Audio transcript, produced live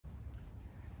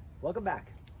Welcome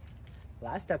back.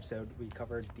 Last episode, we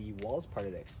covered the walls part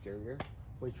of the exterior,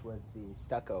 which was the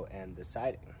stucco and the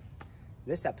siding.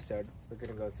 This episode, we're going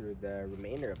to go through the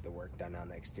remainder of the work done on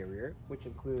the exterior, which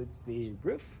includes the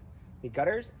roof, the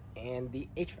gutters, and the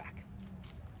HVAC.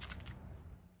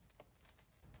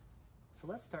 So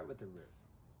let's start with the roof.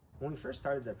 When we first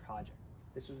started the project,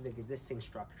 this was the existing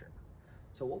structure.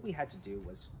 So what we had to do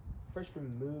was first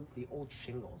remove the old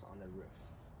shingles on the roof.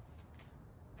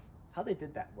 How they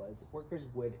did that was workers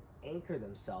would anchor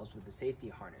themselves with the safety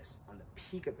harness on the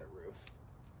peak of the roof,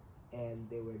 and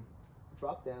they would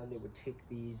drop down. They would take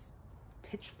these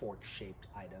pitchfork shaped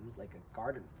items like a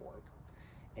garden fork,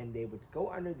 and they would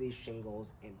go under these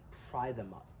shingles and pry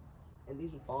them up. And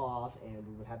these would fall off, and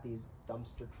we would have these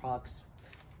dumpster trucks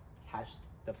catch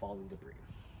the falling debris.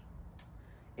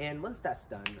 And once that's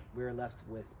done, we were left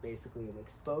with basically an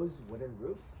exposed wooden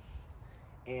roof.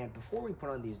 And before we put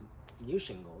on these new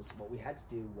shingles, what we had to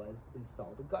do was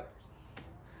install the gutters.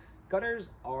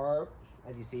 Gutters are,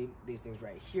 as you see, these things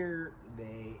right here.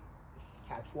 They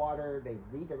catch water, they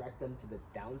redirect them to the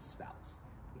downspouts.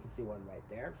 You can see one right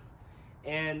there.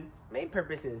 And main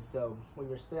purpose is so when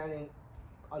you're standing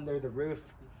under the roof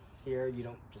here, you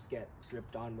don't just get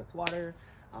dripped on with water.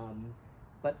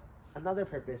 But another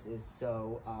purpose is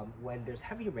so when there's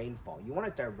heavy rainfall, you want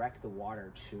to direct the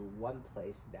water to one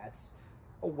place that's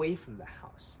away from the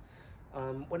house.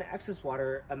 When an excess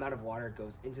amount of water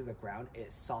goes into the ground,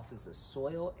 it softens the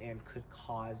soil and could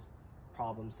cause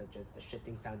problems such as a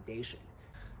shifting foundation.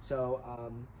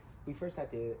 So we first had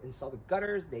to install the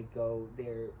gutters.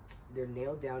 They're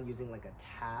nailed down using like a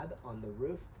tab on the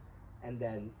roof, and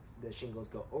then the shingles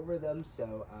go over them,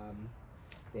 so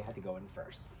they had to go in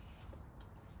first.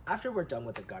 After we're done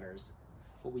with the gutters,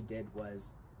 what we did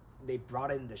was they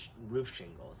brought in the roof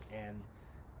shingles, and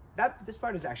this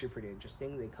part is actually pretty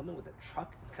interesting. They come in with a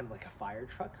truck. It's kind of like a fire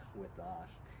truck with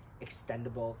a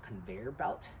extendable conveyor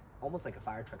belt, almost like a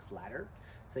fire truck's ladder.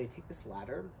 So they take this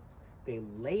ladder, they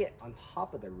lay it on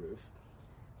top of the roof,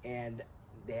 and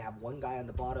they have one guy on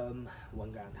the bottom,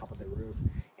 one guy on top of the roof,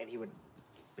 and he would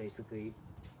basically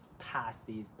pass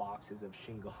these boxes of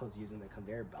shingles using the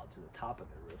conveyor belt to the top of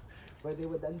the roof, where they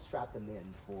would then strap them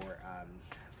in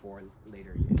for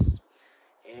later use.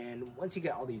 And once you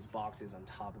get all these boxes on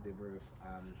top of the roof,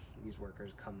 these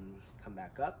workers come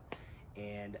back up,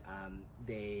 and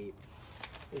they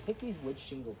take these wood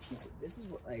shingle pieces. This is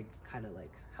what kind of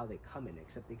like how they come in,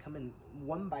 except they come in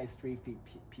 1 by 3 feet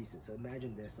pieces. So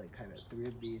imagine this, like kind of 3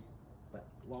 of these, but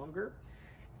longer.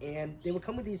 And they would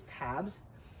come with these tabs.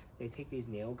 They take these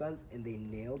nail guns and they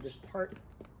nail this part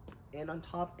in on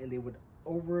top, and they would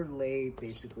overlay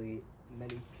basically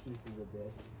many pieces of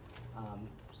this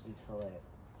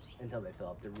until they fill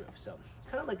up the roof. So it's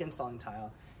kind of like installing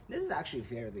tile. This is actually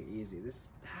fairly easy. This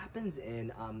happens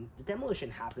in the demolition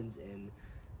happens in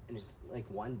like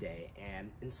 1 day,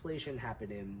 and installation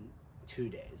happened in 2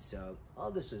 days. So all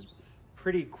this was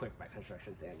pretty quick by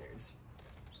construction standards.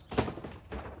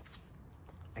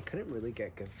 I couldn't really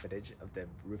get good footage of the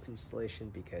roof installation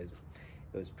because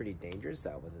it was pretty dangerous,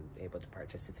 so I wasn't able to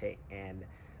participate, and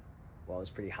well, it was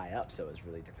pretty high up, so it was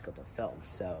really difficult to film.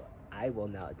 So I will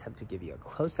now attempt to give you a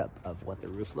close-up of what the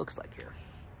roof looks like here.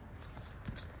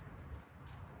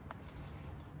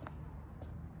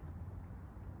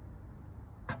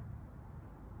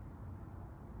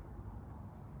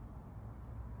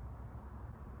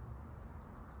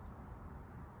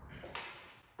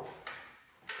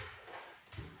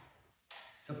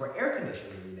 So for air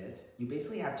conditioning units, you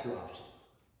basically have 2 options.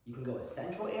 You can go with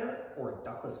central air or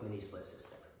ductless mini split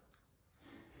system.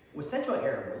 With central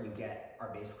air, what you get are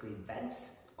basically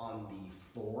vents on the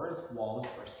floors, walls,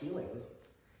 or ceilings,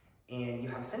 and you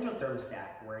have a central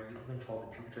thermostat where you can control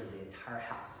the temperature of the entire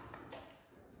house.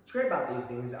 What's great about these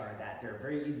things are that they're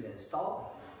very easy to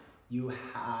install. You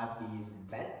have these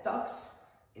vent ducts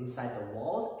inside the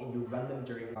walls, and you run them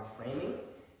during framing,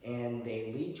 and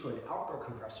they lead to an outdoor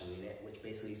compressor unit, which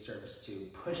basically serves to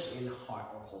push in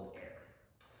hot or cold air.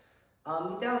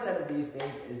 The downside of these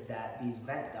things is that these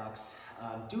vent ducts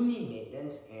do need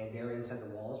maintenance, and they're inside the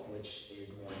walls, which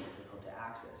is more difficult to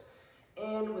access.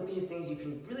 And with these things, you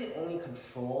can really only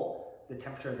control the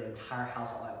temperature of the entire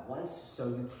house all at once, so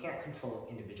you can't control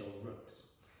individual rooms.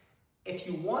 If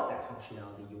you want that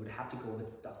functionality, you would have to go with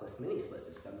the ductless mini split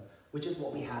system, which is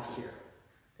what we have here.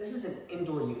 This is an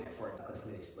indoor unit for a ductless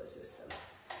mini split system.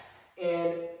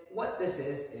 And what this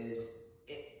is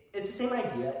it's the same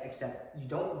idea, except you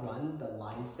don't run the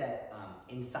line set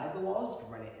inside the walls, you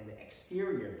run it in the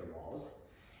exterior of the walls.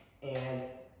 And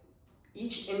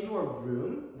each indoor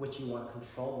room, which you want to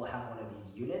control, will have one of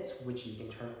these units, which you can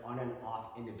turn on and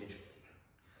off individually.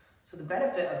 So the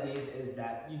benefit of these is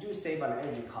that you do save on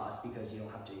energy costs because you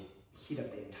don't have to heat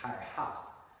up the entire house.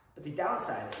 But the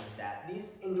downside is that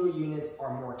these indoor units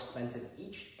are more expensive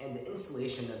each, and the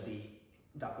installation of the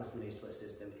ductless mini split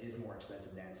system is more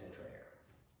expensive than central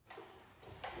air.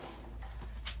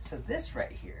 So this right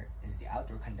here is the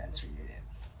outdoor condenser unit.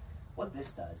 What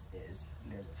this does is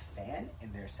there's a fan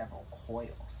and there are several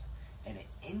coils, and it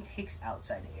intakes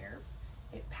outside air,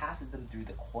 it passes them through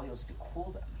the coils to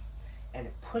cool them, and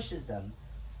it pushes them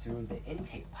through the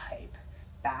intake pipe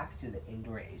back to the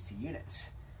indoor AC units.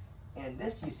 And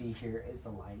this you see here is the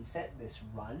line set. This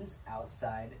runs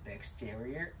outside the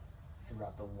exterior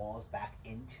throughout the walls back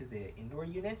into the indoor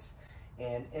units.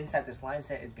 And inside this line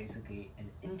set is basically an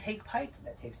intake pipe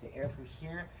that takes the air through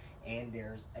here, and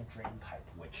there's a drain pipe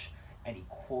which any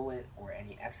coolant or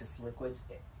any excess liquids,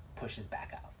 it pushes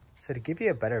back out. So to give you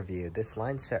a better view, this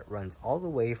line set runs all the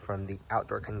way from the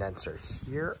outdoor condenser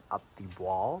here up the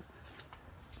wall,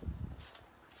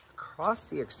 across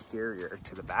the exterior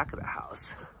to the back of the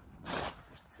house.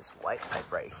 It's this white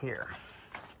pipe right here.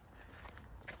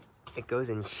 It goes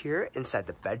in here inside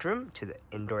the bedroom to the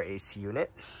indoor AC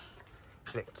unit,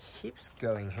 and it keeps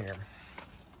going here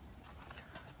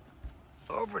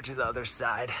over to the other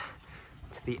side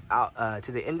to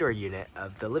the indoor unit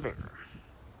of the living room.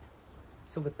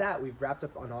 So with that, we've wrapped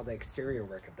up on all the exterior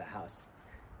work of the house.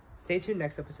 Stay tuned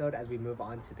next episode as we move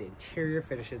on to the interior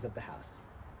finishes of the house.